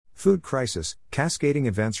Food Crisis, Cascading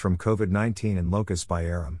Events from COVID-19 and Locusts by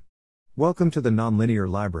AronM. Welcome to the Nonlinear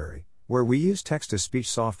Library, where we use text-to-speech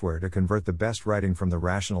software to convert the best writing from the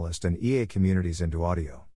Rationalist and EA communities into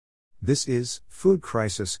audio. This is Food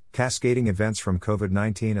Crisis, Cascading Events from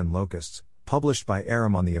COVID-19 and Locusts, published by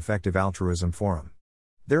AronM on the Effective Altruism Forum.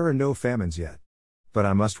 There are no famines yet. But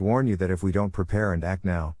I must warn you that if we don't prepare and act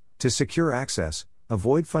now, to secure access,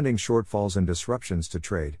 avoid funding shortfalls and disruptions to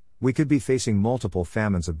trade, we could be facing multiple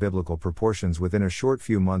famines of biblical proportions within a short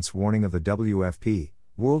few months. Warning of the WFP,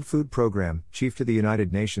 World Food Programme, Chief to the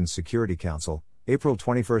United Nations Security Council, April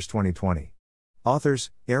 21, 2020.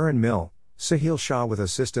 Authors, Aron Mill, Sahil Shah with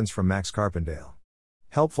assistance from Max Carpendale.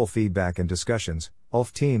 Helpful feedback and discussions,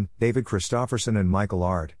 ALLFED team, David Kristoffersson and Michael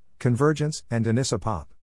Aird, Convergence, and Denisa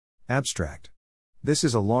Pop ABSTRACT. This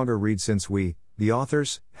is a longer read since we, the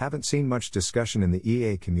authors, haven't seen much discussion in the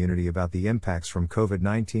EA community about the impacts from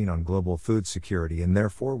COVID-19 on global food security, and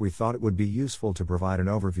therefore we thought it would be useful to provide an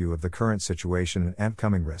overview of the current situation and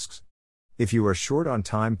upcoming risks. If you are short on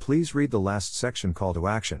time, please read the last section, Call to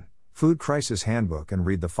Action, Food Crisis Handbook, and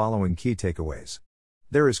read the following key takeaways.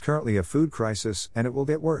 There is currently a food crisis, and it will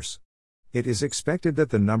get worse. It is expected that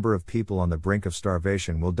the number of people on the brink of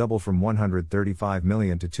starvation will double from 135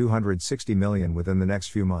 million to 260 million within the next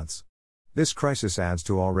few months. This crisis adds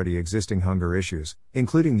to already existing hunger issues,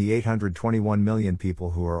 including the 821 million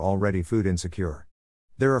people who are already food insecure.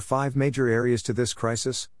 There are 5 major areas to this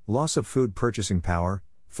crisis: loss of food purchasing power,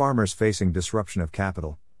 farmers facing disruption of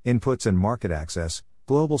capital, inputs and market access,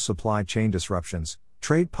 global supply chain disruptions,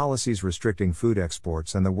 trade policies restricting food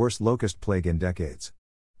exports, and the worst locust plague in decades.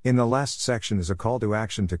 In the last section is a call to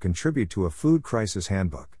action to contribute to a food crisis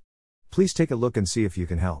handbook. Please take a look and see if you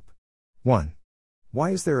can help. 1.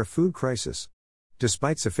 Why is there a food crisis?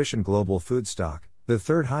 Despite sufficient global food stock, the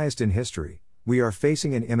third highest in history, we are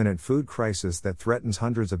facing an imminent food crisis that threatens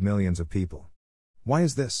hundreds of millions of people. Why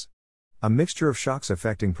is this? A mixture of shocks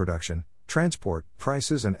affecting production, transport,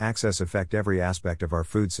 prices, and access affect every aspect of our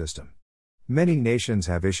food system. Many nations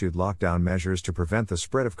have issued lockdown measures to prevent the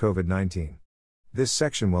spread of COVID-19. This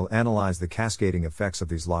section will analyze the cascading effects of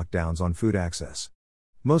these lockdowns on food access.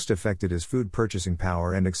 Most affected is food purchasing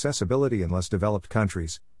power and accessibility in less developed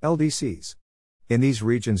countries, LDCs. In these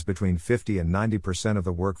regions, between 50 and 90% of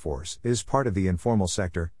the workforce is part of the informal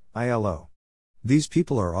sector, ILO. These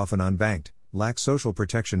people are often unbanked, lack social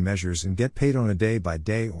protection measures, and get paid on a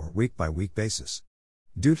day-by-day or week-by-week basis.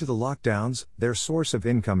 Due to the lockdowns, their source of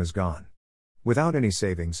income is gone. Without any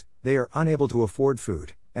savings, they are unable to afford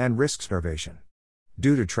food, and risk starvation.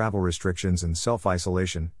 Due to travel restrictions and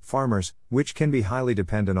self-isolation, farmers, which can be highly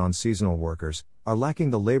dependent on seasonal workers, are lacking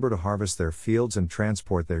the labor to harvest their fields and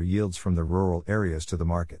transport their yields from the rural areas to the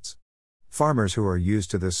markets. Farmers who are used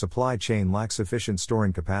to this supply chain lack sufficient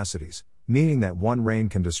storing capacities, meaning that one rain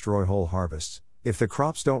can destroy whole harvests, if the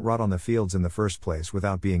crops don't rot on the fields in the first place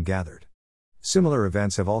without being gathered. Similar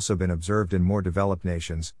events have also been observed in more developed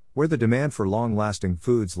nations, where the demand for long-lasting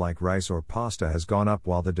foods like rice or pasta has gone up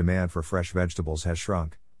while the demand for fresh vegetables has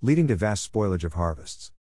shrunk, leading to vast spoilage of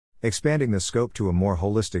harvests. Expanding the scope to a more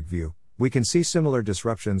holistic view, we can see similar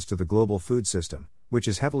disruptions to the global food system, which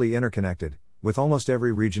is heavily interconnected, with almost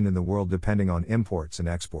every region in the world depending on imports and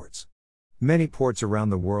exports. Many ports around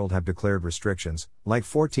the world have declared restrictions, like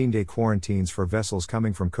 14-day quarantines for vessels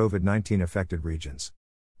coming from COVID-19 affected regions.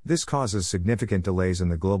 This causes significant delays in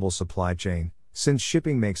the global supply chain, since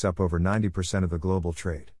shipping makes up over 90% of the global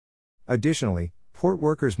trade. Additionally, port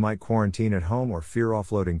workers might quarantine at home or fear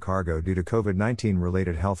offloading cargo due to COVID-19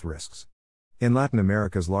 related health risks. In Latin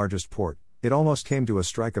America's largest port, it almost came to a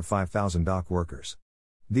strike of 5,000 dock workers.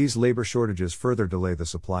 These labor shortages further delay the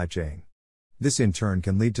supply chain. This in turn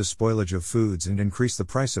can lead to spoilage of foods and increase the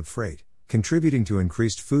price of freight, contributing to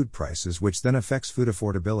increased food prices, which then affects food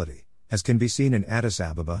affordability, as can be seen in Addis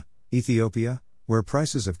Ababa, Ethiopia, where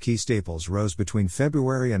prices of key staples rose between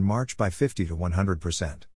February and March by 50 to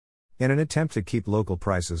 100%. In an attempt to keep local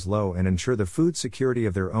prices low and ensure the food security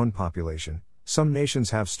of their own population, some nations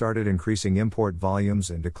have started increasing import volumes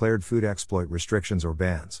and declared food exploit restrictions or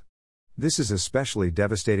bans. This is especially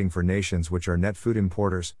devastating for nations which are net food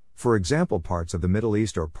importers, for example parts of the Middle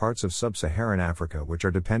East or parts of sub-Saharan Africa which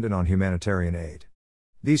are dependent on humanitarian aid.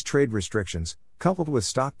 These trade restrictions, coupled with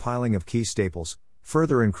stockpiling of key staples,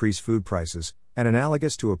 further increase food prices, and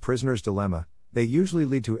analogous to a prisoner's dilemma, they usually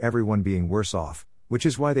lead to everyone being worse off, which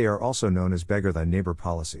is why they are also known as beggar-thy-neighbor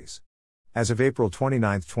policies. As of April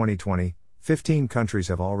 29, 2020, 15 countries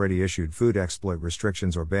have already issued food exploit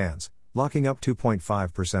restrictions or bans, locking up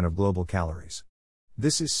 2.5% of global calories.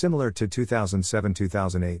 This is similar to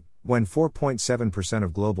 2007-2008, when 4.7%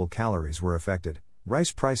 of global calories were affected,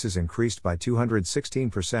 Rice prices increased by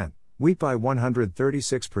 216%, wheat by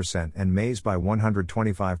 136%, and maize by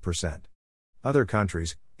 125%. Other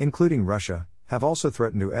countries, including Russia, have also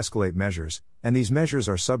threatened to escalate measures, and these measures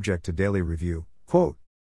are subject to daily review. Quote.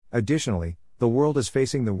 Additionally, the world is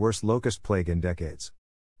facing the worst locust plague in decades.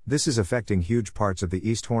 This is affecting huge parts of the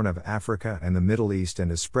East Horn of Africa and the Middle East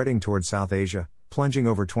and is spreading toward South Asia, plunging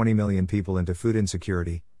over 20 million people into food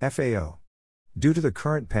insecurity, FAO. Due to the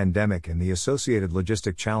current pandemic and the associated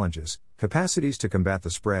logistic challenges, capacities to combat the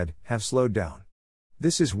spread have slowed down.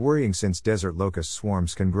 This is worrying since desert locust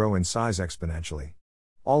swarms can grow in size exponentially.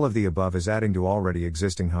 All of the above is adding to already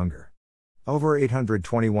existing hunger. Over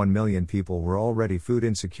 821 million people were already food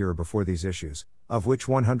insecure before these issues, of which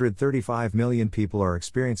 135 million people are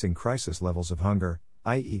experiencing crisis levels of hunger,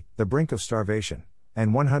 i.e., the brink of starvation,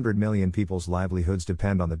 and 100 million people's livelihoods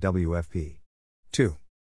depend on the WFP. 2.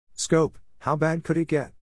 Scope: how bad could it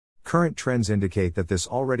get? Current trends indicate that this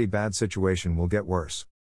already bad situation will get worse.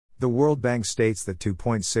 The World Bank states that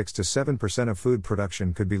 2.6 to 7% of food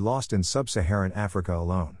production could be lost in sub-Saharan Africa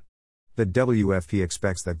alone. The WFP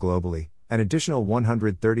expects that globally, an additional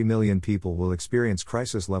 130 million people will experience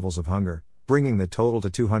crisis levels of hunger, bringing the total to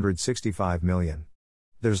 265 million.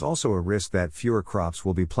 There's also a risk that fewer crops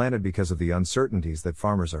will be planted because of the uncertainties that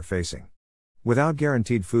farmers are facing. Without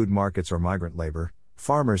guaranteed food markets or migrant labor,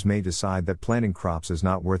 farmers may decide that planting crops is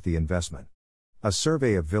not worth the investment. A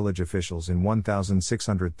survey of village officials in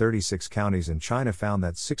 1,636 counties in China found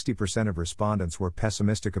that 60% of respondents were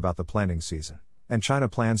pessimistic about the planting season, and China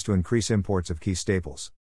plans to increase imports of key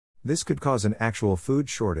staples. This could cause an actual food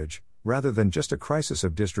shortage, rather than just a crisis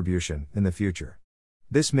of distribution, in the future.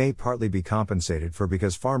 This may partly be compensated for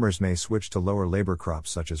because farmers may switch to lower labor crops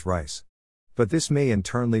such as rice. But this may in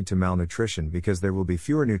turn lead to malnutrition because there will be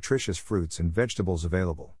fewer nutritious fruits and vegetables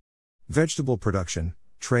available. Vegetable production,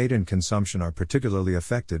 trade and consumption are particularly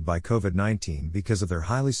affected by COVID-19 because of their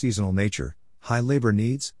highly seasonal nature, high labor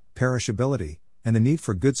needs, perishability, and the need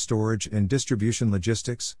for good storage and distribution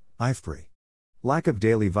logistics, IFPRI. Lack of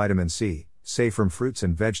daily vitamin C, say from fruits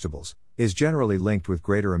and vegetables, is generally linked with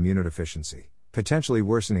greater immunodeficiency, potentially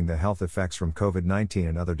worsening the health effects from COVID-19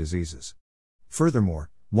 and other diseases. Furthermore,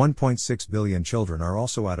 1.6 billion children are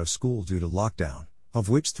also out of school due to lockdown, of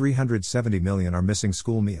which 370 million are missing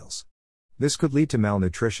school meals. This could lead to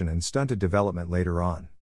malnutrition and stunted development later on.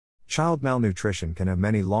 Child malnutrition can have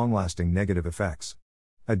many long-lasting negative effects.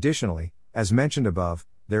 Additionally, as mentioned above,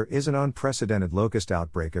 there is an unprecedented locust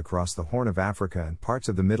outbreak across the Horn of Africa and parts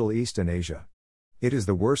of the Middle East and Asia. It is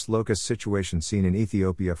the worst locust situation seen in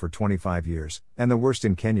Ethiopia for 25 years, and the worst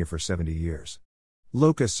in Kenya for 70 years.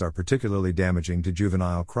 Locusts are particularly damaging to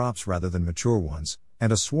juvenile crops rather than mature ones,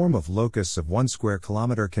 and a swarm of locusts of 1 square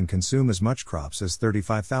kilometer can consume as much crops as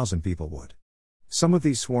 35,000 people would. Some of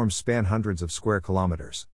these swarms span hundreds of square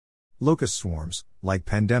kilometers. Locust swarms, like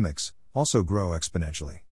pandemics, also grow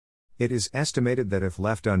exponentially. It is estimated that if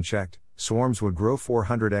left unchecked, swarms would grow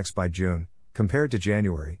 400x by June, compared to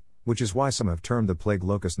January, which is why some have termed the plague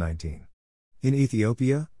Locust 19. In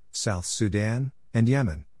Ethiopia, South Sudan, and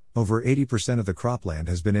Yemen, over 80% of the cropland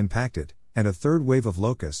has been impacted, and a third wave of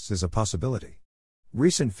locusts is a possibility.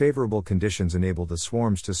 Recent favorable conditions enabled the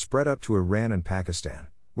swarms to spread up to Iran and Pakistan,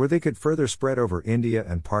 where they could further spread over India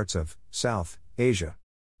and parts of South Asia.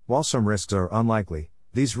 While some risks are unlikely,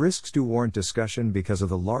 these risks do warrant discussion because of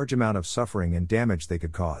the large amount of suffering and damage they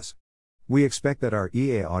could cause. We expect that our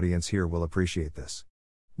EA audience here will appreciate this.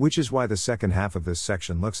 Which is why the second half of this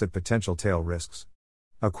section looks at potential tail risks.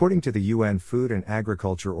 According to the UN Food and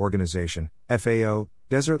Agriculture Organization, FAO,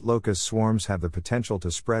 desert locust swarms have the potential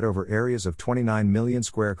to spread over areas of 29 million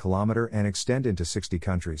square kilometer and extend into 60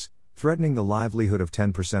 countries, threatening the livelihood of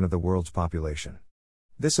 10% of the world's population.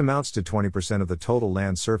 This amounts to 20% of the total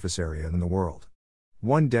land surface area in the world.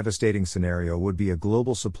 One devastating scenario would be a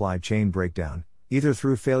global supply chain breakdown, either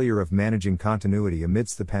through failure of managing continuity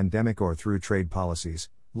amidst the pandemic or through trade policies,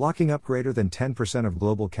 locking up greater than 10% of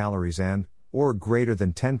global calories or greater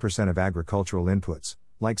than 10% of agricultural inputs,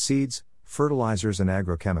 like seeds, fertilizers and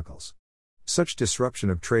agrochemicals. Such disruption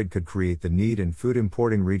of trade could create the need in food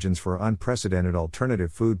importing regions for unprecedented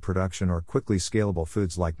alternative food production or quickly scalable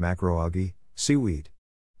foods like macroalgae, seaweed.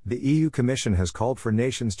 The EU Commission has called for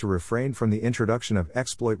nations to refrain from the introduction of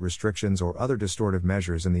exploit restrictions or other distortive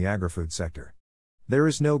measures in the agri-food sector. There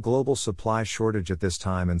is no global supply shortage at this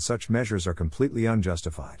time and such measures are completely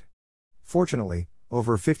unjustified. Fortunately,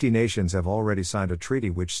 over 50 nations have already signed a treaty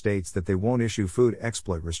which states that they won't issue food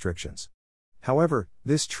exploit restrictions. However,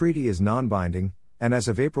 this treaty is non-binding, and as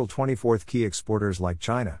of April 24, key exporters like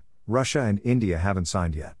China, Russia and India haven't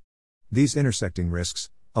signed yet. These intersecting risks,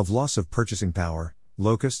 of loss of purchasing power,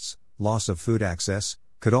 locusts, loss of food access,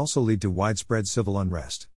 could also lead to widespread civil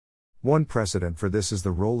unrest. One precedent for this is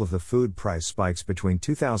the role of the food price spikes between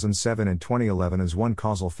 2007 and 2011 as one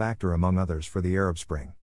causal factor among others for the Arab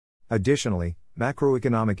Spring. Additionally,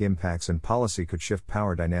 macroeconomic impacts and policy could shift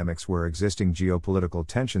power dynamics where existing geopolitical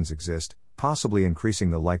tensions exist, possibly increasing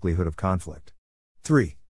the likelihood of conflict.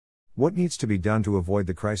 3. What needs to be done to avoid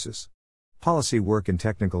the crisis? Policy work and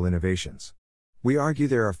technical innovations. We argue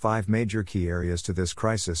there are 5 major key areas to this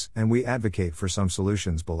crisis, and we advocate for some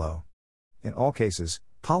solutions below. In all cases,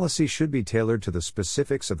 policy should be tailored to the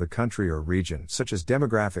specifics of the country or region, such as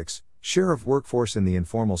demographics, share of workforce in the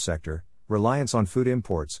informal sector, reliance on food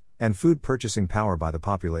imports, and food purchasing power by the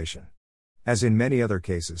population. As in many other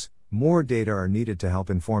cases, more data are needed to help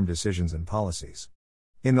inform decisions and policies.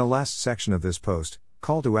 In the last section of this post,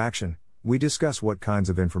 Call to Action, we discuss what kinds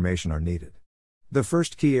of information are needed. The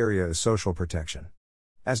first key area is social protection.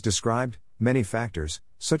 As described, many factors,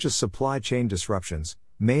 such as supply chain disruptions,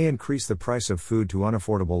 may increase the price of food to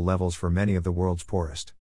unaffordable levels for many of the world's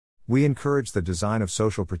poorest. We encourage the design of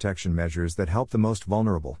social protection measures that help the most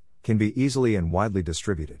vulnerable, can be easily and widely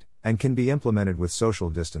distributed, and can be implemented with social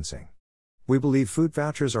distancing. We believe food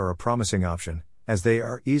vouchers are a promising option, as they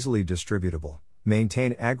are easily distributable,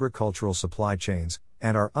 maintain agricultural supply chains,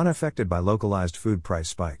 and are unaffected by localized food price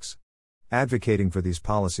spikes. Advocating for these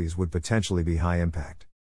policies would potentially be high impact.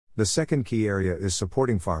 The second key area is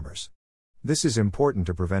supporting farmers. This is important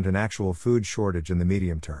to prevent an actual food shortage in the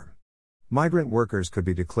medium term. Migrant workers could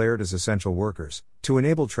be declared as essential workers, to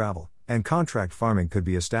enable travel, and contract farming could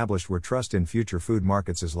be established where trust in future food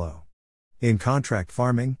markets is low. In contract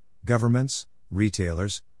farming, governments,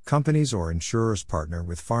 retailers, companies or insurers partner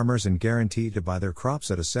with farmers and guarantee to buy their crops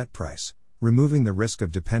at a set price, removing the risk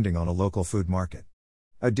of depending on a local food market.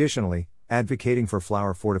 Additionally, advocating for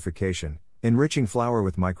flour fortification, enriching flour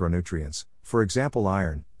with micronutrients, for example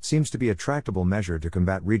iron, seems to be a tractable measure to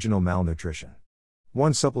combat regional malnutrition.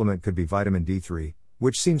 One supplement could be vitamin D3,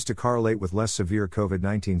 which seems to correlate with less severe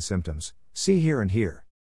COVID-19 symptoms, see here and here.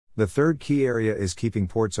 The third key area is keeping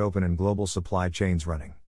ports open and global supply chains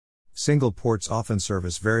running. Single ports often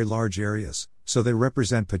service very large areas, so they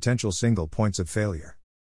represent potential single points of failure.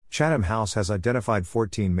 Chatham House has identified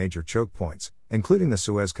 14 major choke points, including the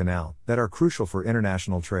Suez Canal, that are crucial for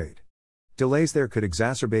international trade. Delays there could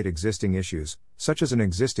exacerbate existing issues, such as an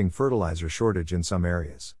existing fertilizer shortage in some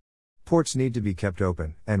areas. Ports need to be kept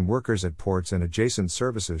open, and workers at ports and adjacent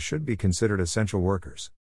services should be considered essential workers.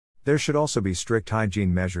 There should also be strict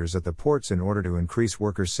hygiene measures at the ports in order to increase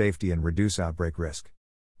workers' safety and reduce outbreak risk.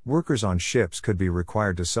 Workers on ships could be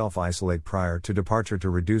required to self-isolate prior to departure to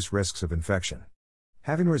reduce risks of infection.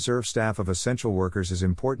 Having reserve staff of essential workers is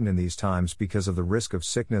important in these times because of the risk of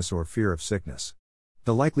sickness or fear of sickness.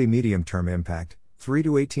 The likely medium-term impact, 3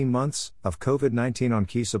 to 18 months, of COVID-19 on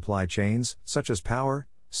key supply chains, such as power,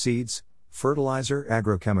 seeds, fertilizer,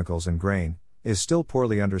 agrochemicals and grain, is still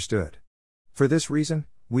poorly understood. For this reason,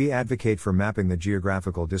 we advocate for mapping the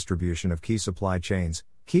geographical distribution of key supply chains,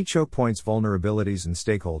 key choke points, vulnerabilities and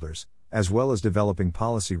stakeholders, as well as developing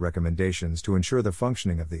policy recommendations to ensure the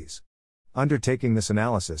functioning of these. Undertaking this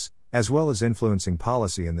analysis, as well as influencing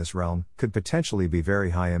policy in this realm, could potentially be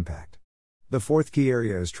very high impact. The fourth key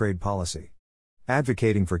area is trade policy.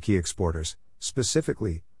 Advocating for key exporters,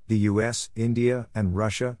 specifically, the US, India, and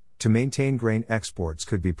Russia, to maintain grain exports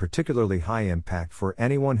could be particularly high impact for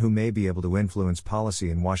anyone who may be able to influence policy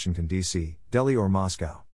in Washington, D.C., Delhi or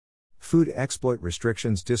Moscow. Food export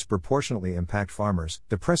restrictions disproportionately impact farmers,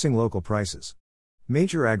 depressing local prices.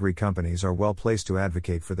 Major agri-companies are well placed to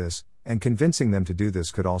advocate for this, and convincing them to do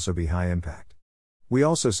this could also be high impact. We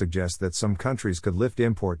also suggest that some countries could lift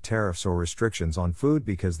import tariffs or restrictions on food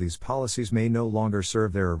because these policies may no longer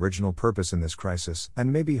serve their original purpose in this crisis,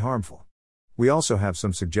 and may be harmful. We also have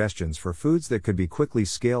some suggestions for foods that could be quickly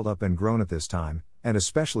scaled up and grown at this time, and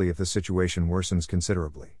especially if the situation worsens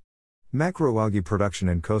considerably. Macroalgae production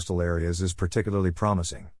in coastal areas is particularly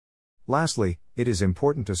promising. Lastly, it is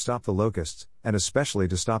important to stop the locusts, and especially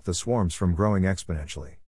to stop the swarms from growing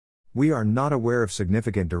exponentially. We are not aware of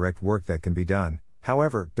significant direct work that can be done,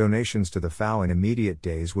 however, donations to the FAO in immediate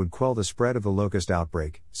days would quell the spread of the locust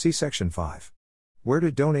outbreak, see Section 5. Where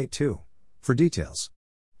to donate to? For details.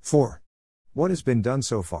 4. What has been done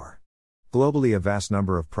so far? Globally, a vast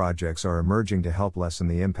number of projects are emerging to help lessen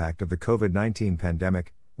the impact of the COVID-19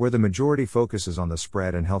 pandemic, where the majority focuses on the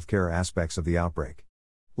spread and healthcare aspects of the outbreak.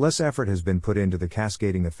 Less effort has been put into the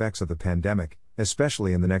cascading effects of the pandemic,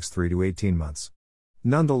 especially in the next 3 to 18 months.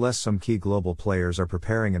 Nonetheless, some key global players are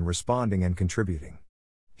preparing and responding and contributing.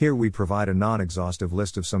 Here we provide a non-exhaustive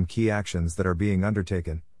list of some key actions that are being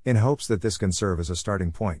undertaken, in hopes that this can serve as a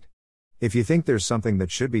starting point. If you think there's something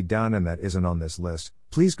that should be done and that isn't on this list,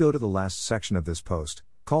 please go to the last section of this post,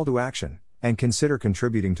 Call to Action, and consider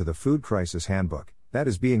contributing to the Food Crisis Handbook that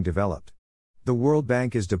is being developed. The World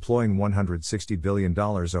Bank is deploying $160 billion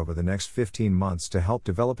over the next 15 months to help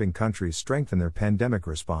developing countries strengthen their pandemic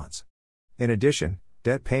response. In addition,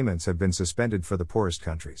 debt payments have been suspended for the poorest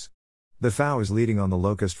countries. The FAO is leading on the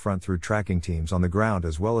locust front through tracking teams on the ground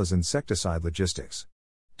as well as insecticide logistics.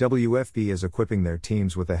 WFP is equipping their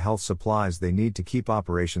teams with the health supplies they need to keep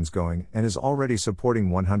operations going and is already supporting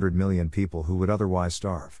 100 million people who would otherwise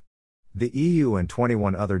starve. The EU and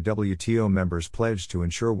 21 other WTO members pledged to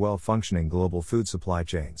ensure well-functioning global food supply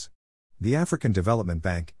chains. The African Development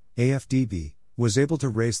Bank, AFDB, was able to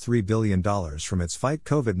raise $3 billion from its Fight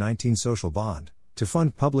COVID-19 social bond to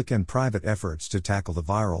fund public and private efforts to tackle the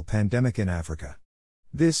viral pandemic in Africa.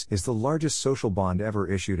 This is the largest social bond ever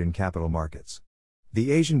issued in capital markets.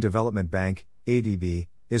 The Asian Development Bank, ADB,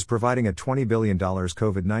 is providing a $20 billion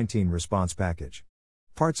COVID-19 response package.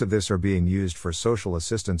 Parts of this are being used for social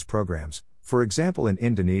assistance programs, for example in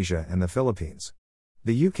Indonesia and the Philippines.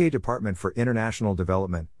 The UK Department for International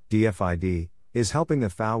Development, DFID, is helping the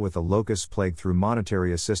FAO with the locust plague through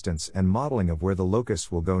monetary assistance and modeling of where the locusts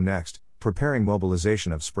will go next, preparing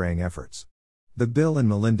mobilization of spraying efforts. The Bill and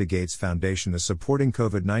Melinda Gates Foundation is supporting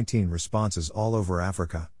COVID-19 responses all over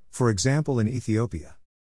Africa, for example in Ethiopia.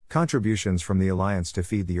 Contributions from the Alliance to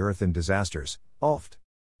Feed the Earth in Disasters, ALLFED.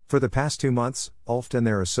 For the past 2 months, ALLFED and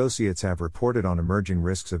their associates have reported on emerging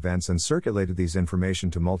risks events and circulated these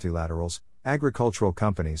information to multilaterals, agricultural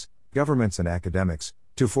companies, governments and academics,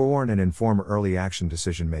 to forewarn and inform early action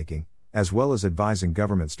decision-making, as well as advising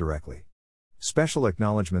governments directly. Special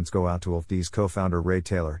acknowledgements go out to ALLFED's co-founder Ray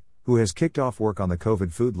Taylor, who has kicked off work on the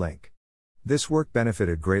COVID food link. This work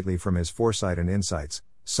benefited greatly from his foresight and insights,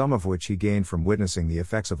 some of which he gained from witnessing the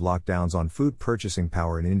effects of lockdowns on food purchasing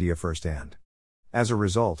power in India firsthand. As a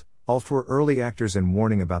result, ALLFED were early actors in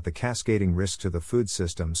warning about the cascading risks to the food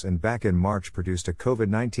systems and back in March produced a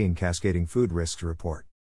COVID-19 Cascading Food Risks Report.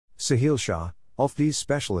 Sahil Shah, ALLFED's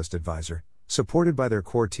specialist advisor, supported by their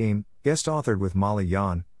core team, guest-authored with Molly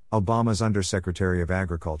Yan, Obama's Undersecretary of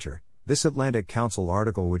Agriculture, this Atlantic Council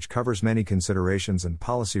article which covers many considerations and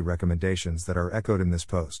policy recommendations that are echoed in this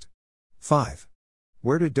post. 5.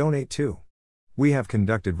 Where to donate to? We have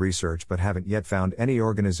conducted research but haven't yet found any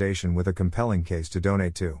organization with a compelling case to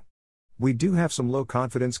donate to. We do have some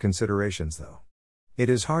low-confidence considerations though. It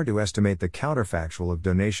is hard to estimate the counterfactual of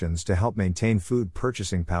donations to help maintain food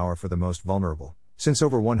purchasing power for the most vulnerable, since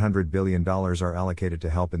over $100 billion are allocated to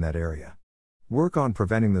help in that area. Work on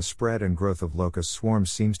preventing the spread and growth of locust swarms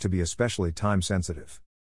seems to be especially time-sensitive.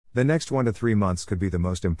 The next 1 to 3 months could be the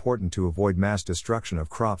most important to avoid mass destruction of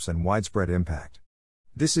crops and widespread impact.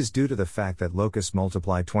 This is due to the fact that locusts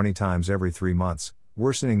multiply 20 times every 3 months,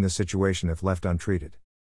 worsening the situation if left untreated.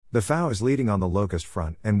 The FAO is leading on the locust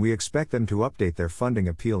front and we expect them to update their funding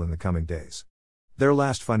appeal in the coming days. Their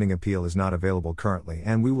last funding appeal is not available currently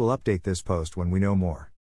and we will update this post when we know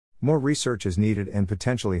more. More research is needed and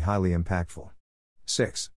potentially highly impactful.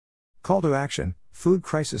 6. Call to Action, Food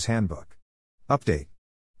Crisis Handbook. Update.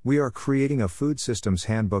 We are creating a food systems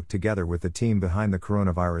handbook together with the team behind the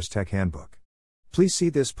Coronavirus Tech Handbook. Please see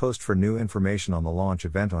this post for new information on the launch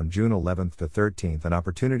event on June 11th to 13th and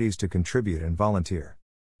opportunities to contribute and volunteer.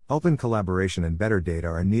 Open collaboration and better data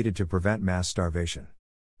are needed to prevent mass starvation.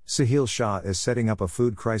 Sahil Shah is setting up a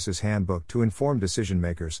food crisis handbook to inform decision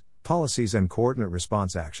makers, policies and coordinate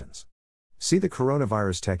response actions. See the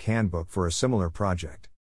Coronavirus Tech Handbook for a similar project.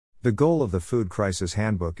 The goal of the Food Crisis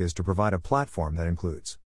Handbook is to provide a platform that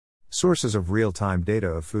includes sources of real-time data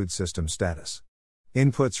of food system status,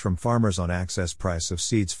 inputs from farmers on access price of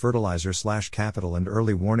seeds, fertilizer/capital and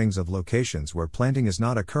early warnings of locations where planting is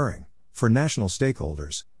not occurring, for national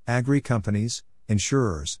stakeholders, agri-companies,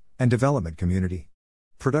 insurers, and development community.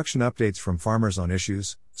 Production updates from farmers on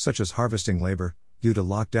issues, such as harvesting labor, due to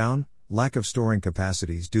lockdown, lack of storing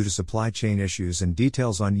capacities due to supply chain issues and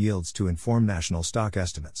details on yields to inform national stock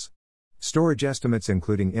estimates. Storage estimates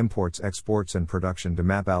including imports, exports and production to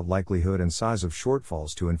map out likelihood and size of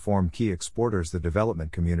shortfalls to inform key exporters, the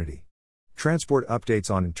development community. Transport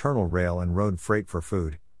updates on internal rail and road freight for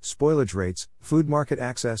food, spoilage rates, food market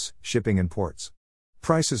access, shipping and ports.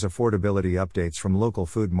 Prices affordability updates from local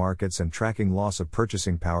food markets and tracking loss of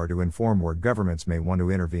purchasing power to inform where governments may want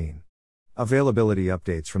to intervene. Availability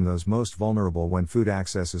updates from those most vulnerable when food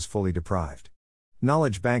access is fully deprived.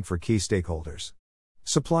 Knowledge bank for key stakeholders.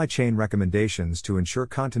 Supply chain recommendations to ensure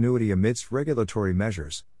continuity amidst regulatory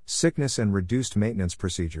measures, sickness and reduced maintenance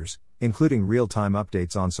procedures, including real-time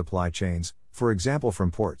updates on supply chains, for example from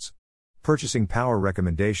ports. Purchasing power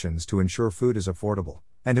recommendations to ensure food is affordable,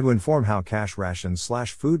 and to inform how cash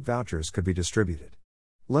rations/food vouchers could be distributed.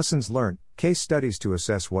 Lessons learned, case studies to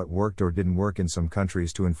assess what worked or didn't work in some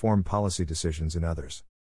countries to inform policy decisions in others.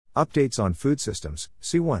 Updates on food systems,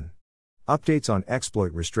 C1. Updates on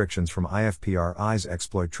exploit restrictions from IFPRI's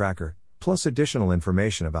exploit tracker, plus additional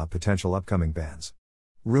information about potential upcoming bans.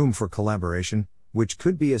 Room for collaboration, which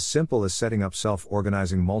could be as simple as setting up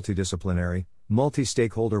self-organizing multidisciplinary,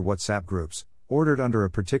 multi-stakeholder WhatsApp groups, ordered under a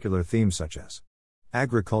particular theme such as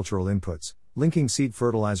agricultural inputs, linking seed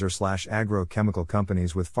fertilizer/agrochemical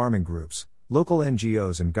companies with farming groups, local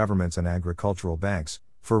NGOs and governments and agricultural banks,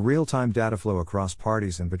 for real-time data flow across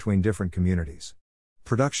parties and between different communities.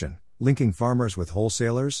 Production, linking farmers with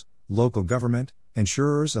wholesalers, local government,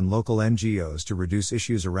 insurers and local NGOs to reduce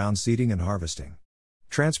issues around seeding and harvesting.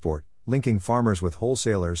 Transport, linking farmers with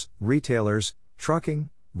wholesalers, retailers, trucking,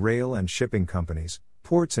 rail and shipping companies,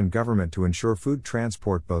 ports and government to ensure food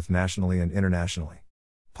transport both nationally and internationally.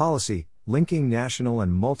 Policy, linking national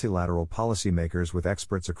and multilateral policymakers with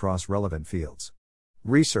experts across relevant fields.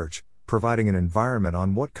 Research, providing an environment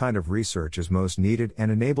on what kind of research is most needed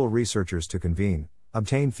and enable researchers to convene,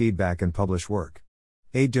 obtain feedback and publish work.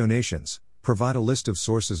 Aid donations, provide a list of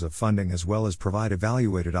sources of funding as well as provide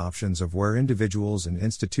evaluated options of where individuals and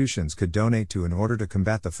institutions could donate to in order to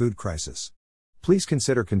combat the food crisis. Please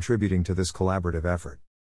consider contributing to this collaborative effort.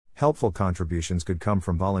 Helpful contributions could come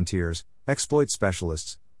from volunteers, exploit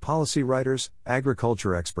specialists, policy writers,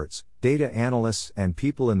 agriculture experts, data analysts, and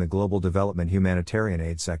people in the global development humanitarian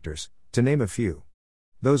aid sectors, to name a few.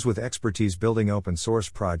 Those with expertise building open source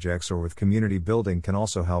projects or with community building can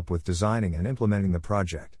also help with designing and implementing the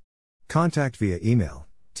project. Contact via email,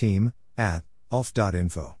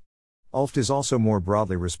 team@allfed.info. ALLFED is also more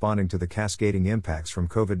broadly responding to the cascading impacts from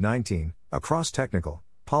COVID-19, across technical,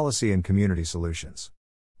 policy and community solutions.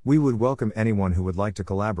 We would welcome anyone who would like to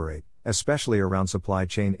collaborate, especially around supply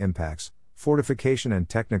chain impacts, fortification and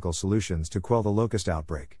technical solutions to quell the locust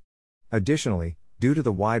outbreak. Additionally, due to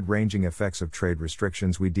the wide-ranging effects of trade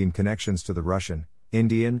restrictions, we deem connections to the Russian,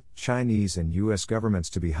 Indian, Chinese and U.S. governments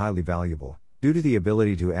to be highly valuable, due to the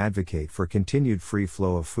ability to advocate for continued free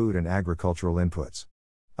flow of food and agricultural inputs.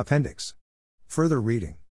 Appendix. Further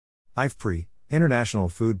reading. IFPRI, International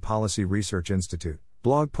Food Policy Research Institute,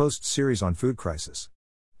 blog post series on food crisis.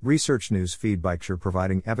 Research news feed by KSHR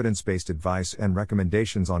providing evidence-based advice and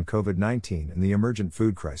recommendations on COVID-19 and the emergent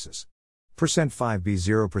food crisis. %5b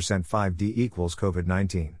 0%5d equals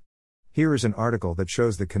COVID-19. Here is an article that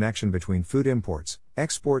shows the connection between food imports,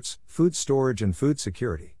 exports, food storage and food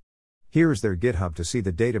security. Here is their GitHub to see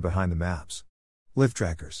the data behind the maps. Live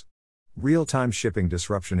trackers. Real-time shipping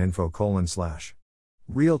disruption info :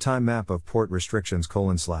 real-time map of port restrictions :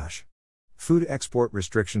 food export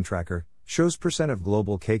restriction tracker, shows % of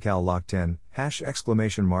global kcal locked in,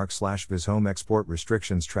 #!/viz home export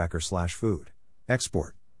restrictions tracker / food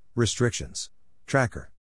export restrictions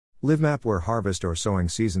tracker. Live map where harvest or sowing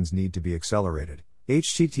seasons need to be accelerated,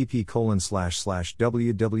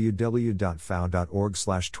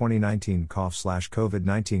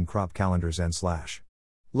 http://www.fao.org/2019-COVID-19 crop calendars and /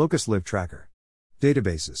 locust live tracker.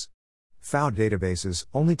 Databases. FAO databases,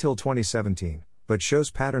 only till 2017, but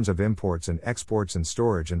shows patterns of imports and exports and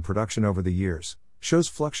storage and production over the years, shows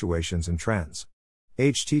fluctuations and trends.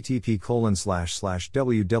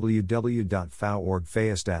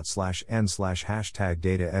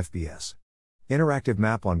 http://www.fao.org/n/#data-FBS. Interactive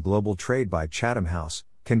map on global trade by Chatham House,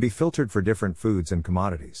 can be filtered for different foods and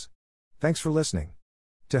commodities. Thanks for listening.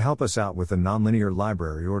 To help us out with the Nonlinear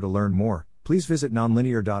Library or to learn more, please visit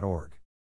nonlinear.org.